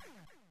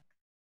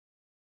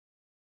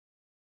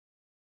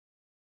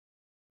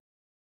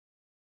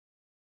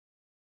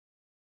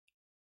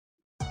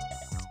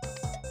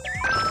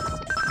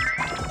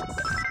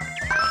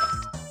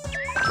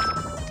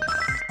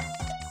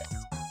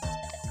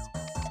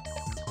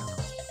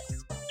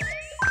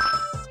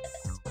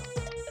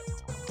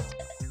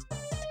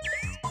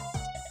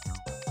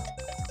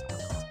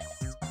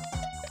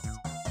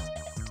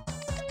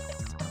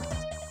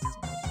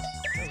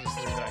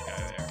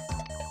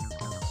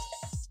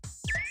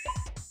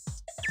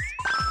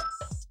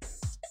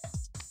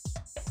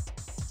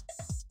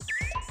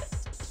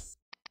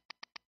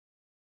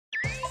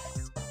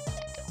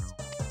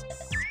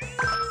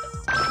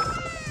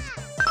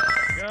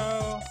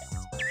 Go.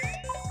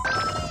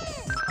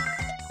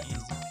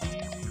 Easy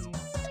peasy.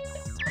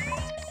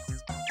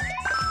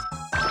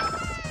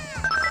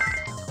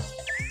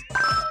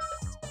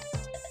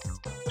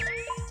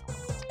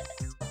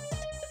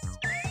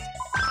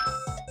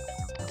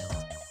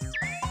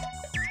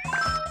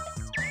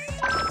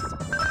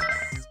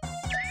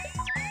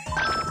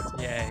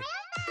 Yay.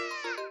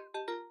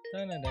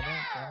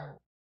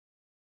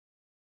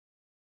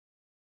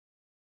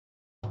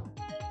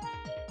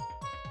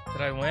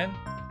 Did I win?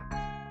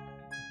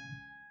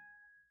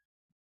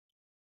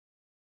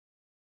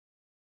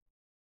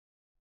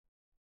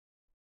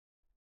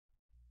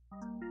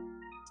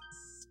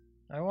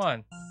 I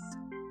won.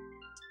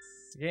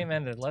 The game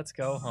ended. Let's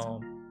go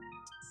home.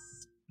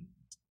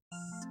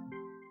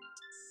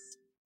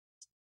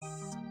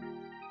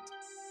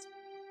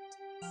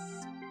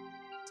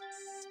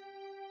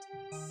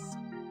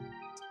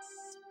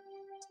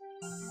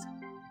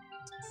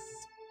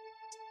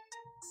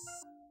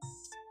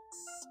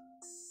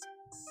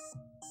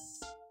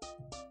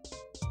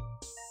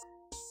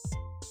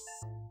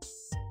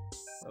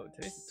 Oh,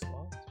 today's the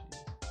 12th?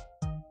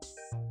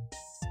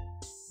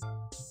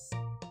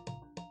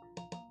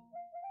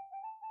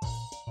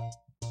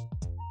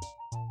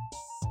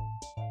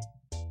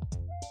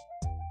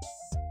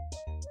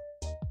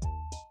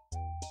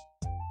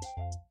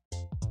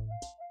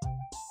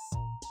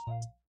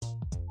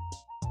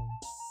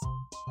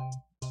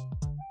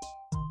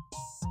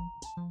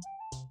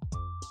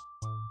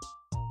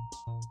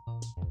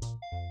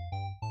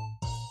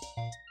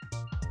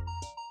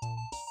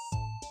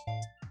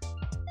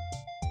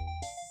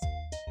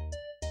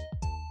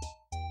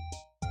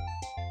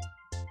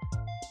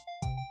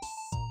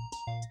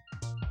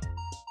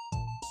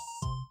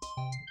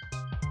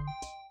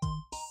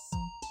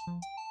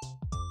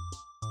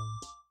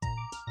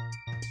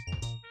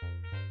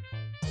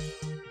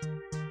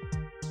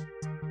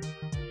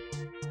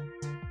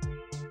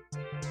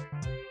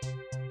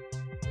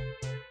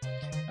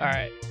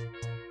 Alright.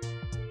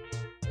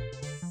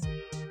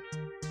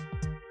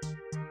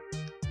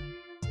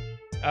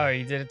 Oh,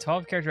 you did a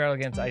 12 character battle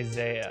against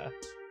Isaiah.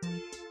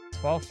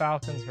 12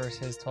 Falcons versus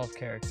his 12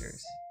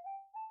 characters.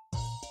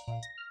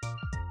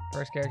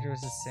 First character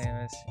was the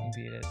Samus, you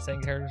beat it.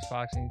 Second character was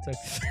Fox, and you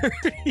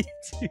took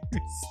 32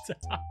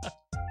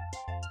 stop.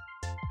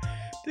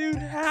 Dude,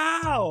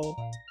 how?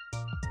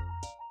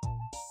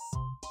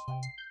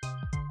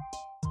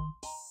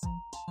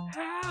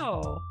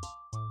 How?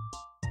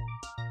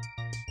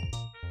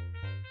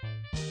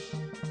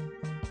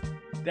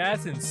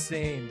 That's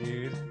insane,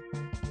 dude.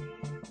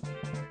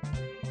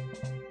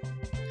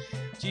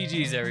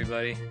 GG's,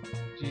 everybody.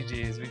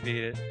 GG's, we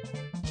beat it.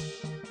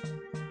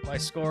 My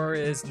score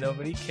is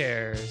nobody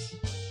cares.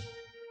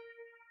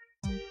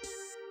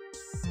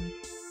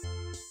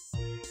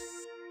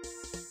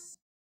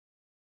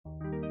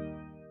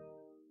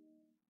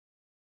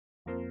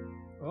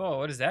 Oh,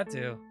 what does that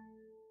do?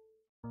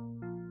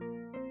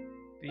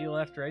 B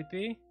left, right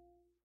B?